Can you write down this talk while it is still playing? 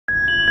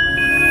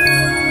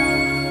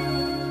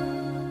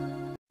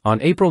On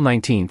April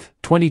 19,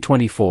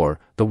 2024,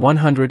 the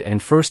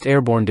 101st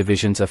Airborne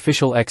Division's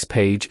official X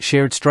page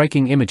shared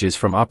striking images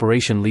from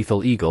Operation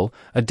Lethal Eagle,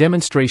 a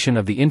demonstration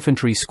of the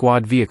Infantry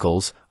Squad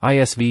Vehicle's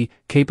 (ISV)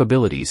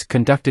 capabilities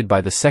conducted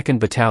by the 2nd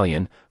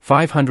Battalion,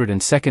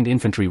 502nd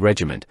Infantry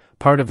Regiment,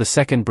 part of the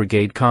 2nd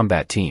Brigade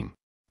Combat Team.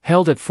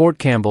 Held at Fort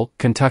Campbell,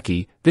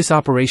 Kentucky, this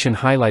operation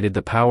highlighted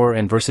the power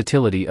and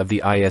versatility of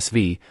the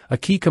ISV, a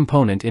key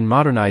component in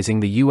modernizing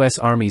the U.S.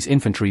 Army's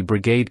Infantry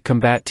Brigade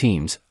Combat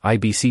Teams,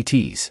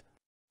 IBCTs.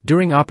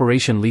 During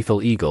Operation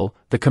Lethal Eagle,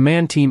 the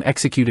command team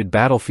executed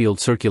battlefield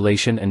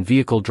circulation and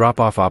vehicle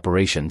drop-off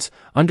operations,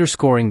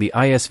 underscoring the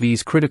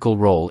ISV's critical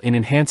role in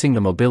enhancing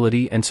the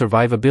mobility and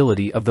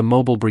survivability of the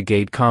mobile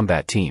Brigade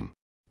Combat Team.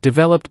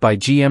 Developed by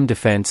GM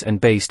Defense and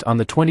based on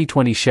the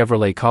 2020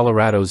 Chevrolet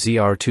Colorado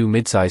ZR2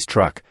 midsize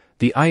truck,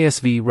 the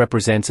ISV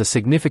represents a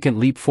significant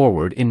leap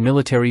forward in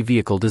military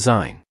vehicle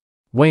design.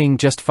 Weighing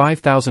just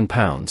 5,000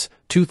 pounds,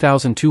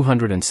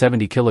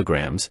 2,270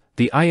 kilograms,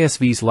 the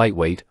ISV's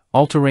lightweight,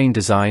 all-terrain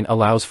design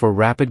allows for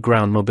rapid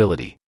ground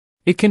mobility.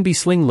 It can be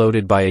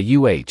sling-loaded by a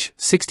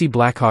UH-60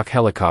 Blackhawk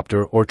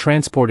helicopter or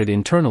transported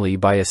internally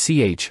by a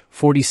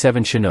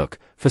CH-47 Chinook,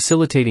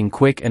 facilitating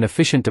quick and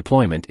efficient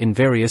deployment in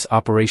various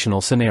operational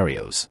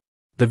scenarios.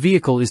 The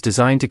vehicle is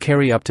designed to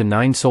carry up to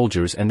 9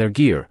 soldiers and their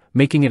gear,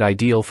 making it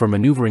ideal for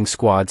maneuvering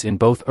squads in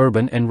both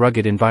urban and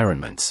rugged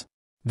environments.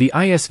 The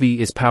ISV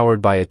is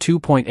powered by a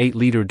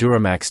 2.8-liter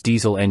Duramax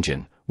diesel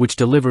engine, which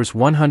delivers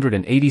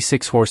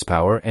 186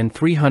 horsepower and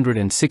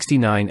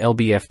 369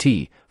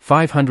 lb-ft,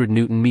 500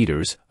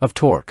 Nm, of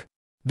torque.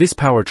 This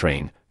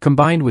powertrain,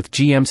 combined with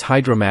GM's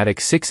Hydromatic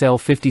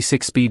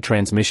 6L56 speed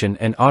transmission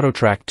and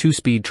AutoTrack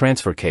 2-speed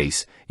transfer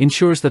case,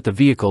 ensures that the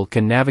vehicle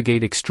can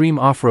navigate extreme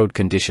off-road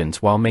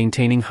conditions while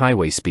maintaining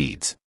highway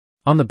speeds.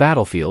 On the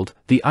battlefield,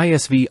 the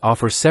ISV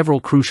offers several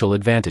crucial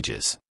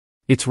advantages.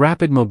 Its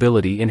rapid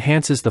mobility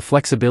enhances the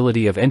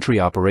flexibility of entry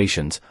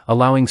operations,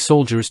 allowing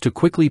soldiers to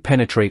quickly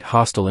penetrate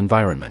hostile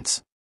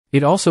environments.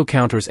 It also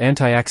counters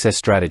anti-access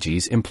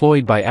strategies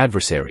employed by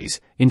adversaries,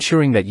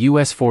 ensuring that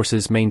U.S.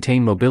 forces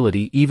maintain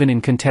mobility even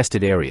in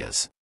contested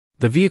areas.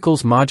 The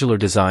vehicle's modular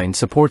design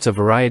supports a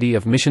variety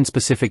of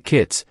mission-specific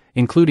kits,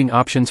 including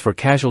options for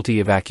casualty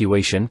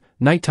evacuation,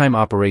 nighttime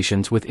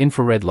operations with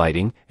infrared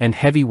lighting, and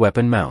heavy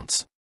weapon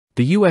mounts.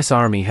 The U.S.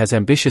 Army has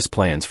ambitious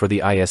plans for the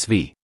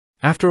ISV.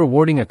 After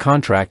awarding a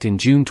contract in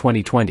June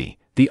 2020,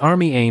 the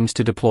Army aims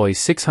to deploy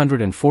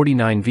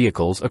 649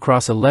 vehicles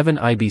across 11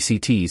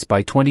 IBCTs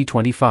by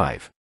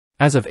 2025.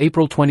 As of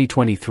April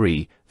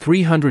 2023,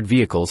 300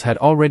 vehicles had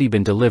already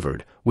been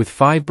delivered, with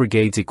 5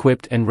 brigades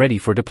equipped and ready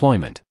for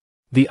deployment.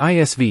 The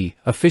ISV,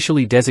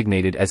 officially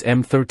designated as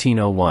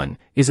M1301,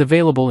 is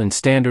available in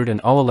standard and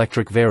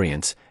all-electric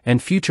variants,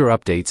 and future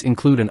updates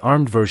include an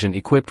armed version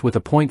equipped with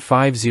a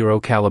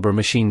 .50 caliber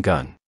machine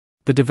gun.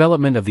 The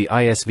development of the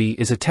ISV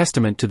is a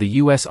testament to the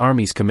U.S.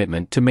 Army's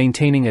commitment to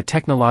maintaining a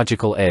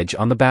technological edge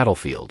on the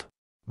battlefield.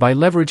 By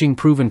leveraging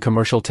proven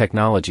commercial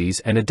technologies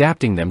and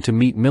adapting them to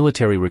meet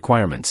military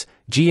requirements,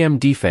 GM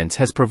Defense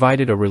has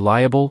provided a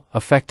reliable,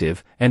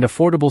 effective, and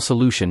affordable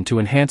solution to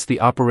enhance the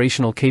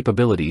operational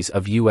capabilities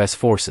of U.S.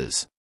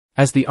 forces.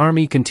 As the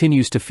Army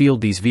continues to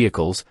field these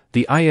vehicles,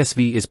 the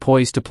ISV is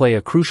poised to play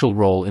a crucial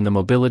role in the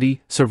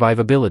mobility,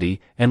 survivability,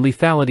 and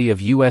lethality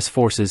of U.S.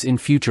 forces in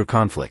future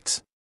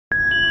conflicts.